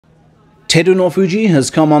Terunofuji has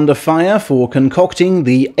come under fire for concocting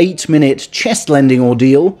the 8-minute chest-lending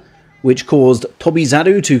ordeal, which caused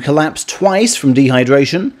Tobizaru to collapse twice from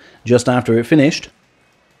dehydration just after it finished.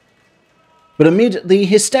 But amid the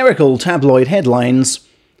hysterical tabloid headlines,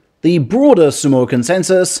 the broader sumo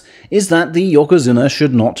consensus is that the yokozuna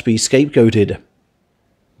should not be scapegoated.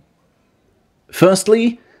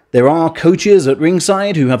 Firstly, there are coaches at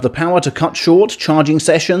ringside who have the power to cut short charging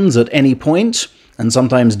sessions at any point, and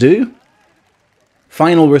sometimes do.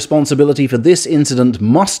 Final responsibility for this incident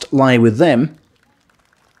must lie with them.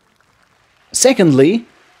 Secondly,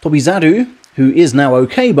 Tobizaru, who is now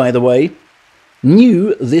okay by the way,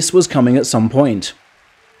 knew this was coming at some point.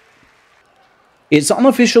 It's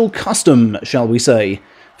unofficial custom, shall we say,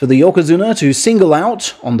 for the yokozuna to single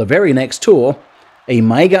out, on the very next tour, a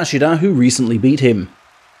Maegashira who recently beat him.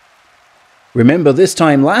 Remember this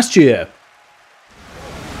time last year.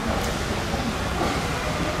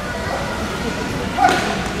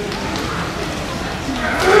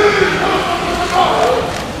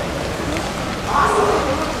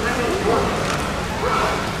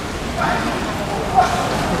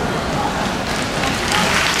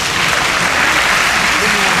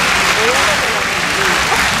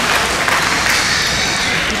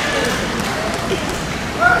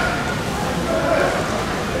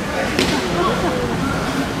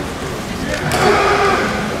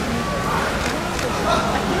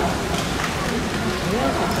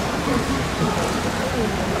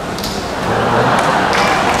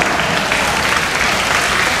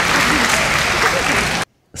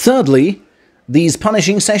 Thirdly, these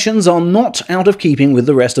punishing sessions are not out of keeping with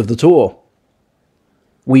the rest of the tour.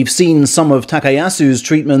 We've seen some of Takayasu's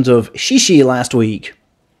treatment of Shishi last week.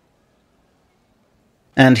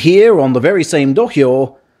 And here, on the very same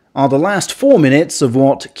dohyo, are the last 4 minutes of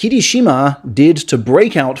what Kirishima did to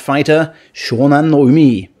breakout fighter Shonan no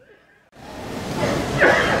Umi.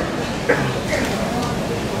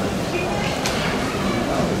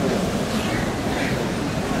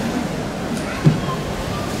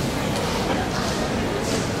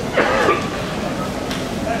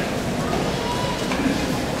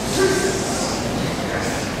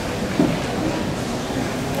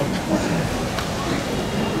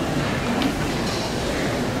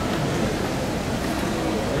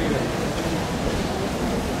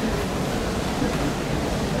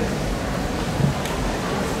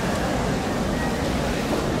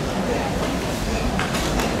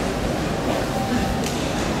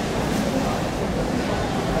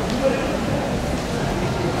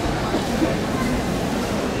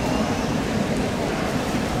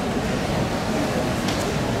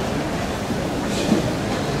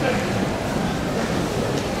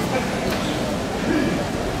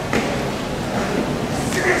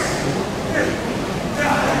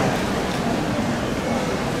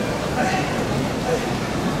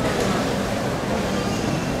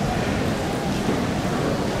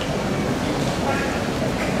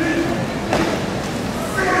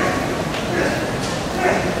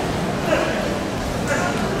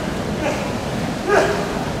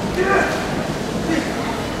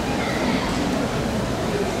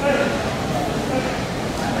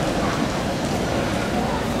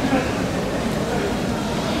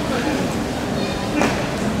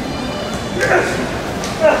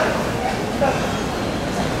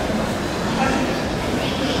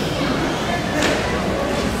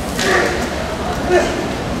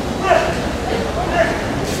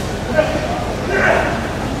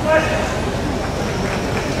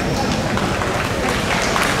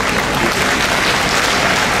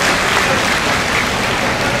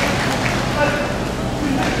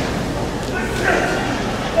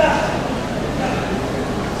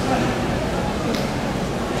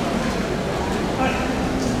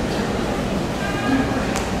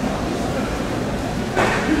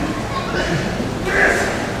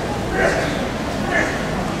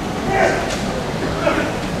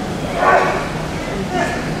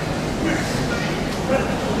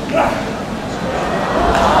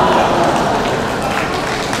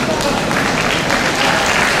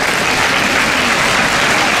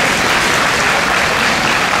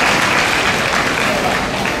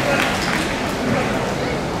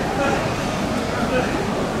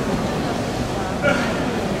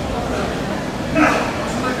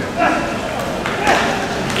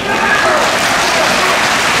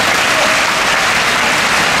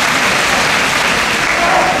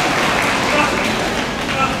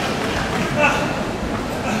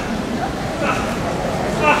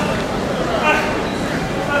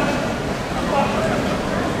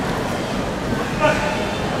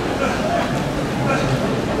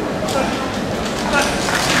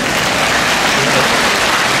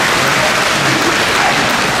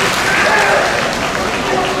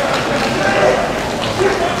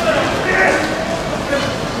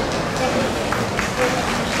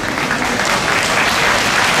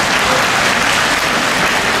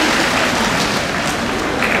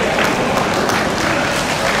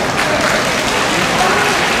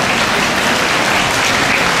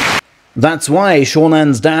 That's why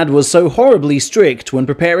Shonan's dad was so horribly strict when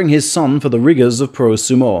preparing his son for the rigours of pro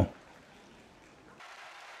sumo.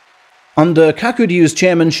 Under Kakuryu's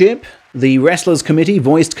chairmanship, the Wrestlers' Committee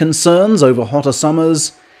voiced concerns over hotter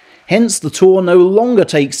summers, hence the tour no longer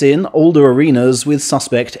takes in older arenas with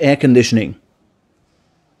suspect air conditioning.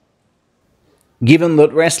 Given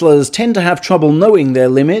that wrestlers tend to have trouble knowing their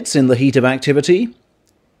limits in the heat of activity,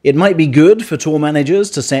 it might be good for tour managers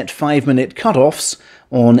to set 5-minute cut-offs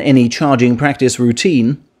on any charging practice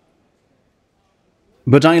routine.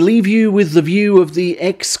 But I leave you with the view of the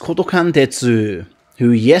ex-Kodokan Tetsu, who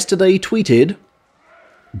yesterday tweeted,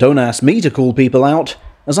 "Don't ask me to call people out,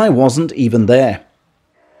 as I wasn't even there."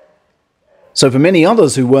 So for many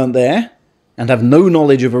others who weren't there, and have no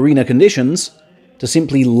knowledge of arena conditions, to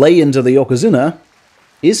simply lay into the Yokozuna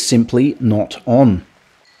is simply not on.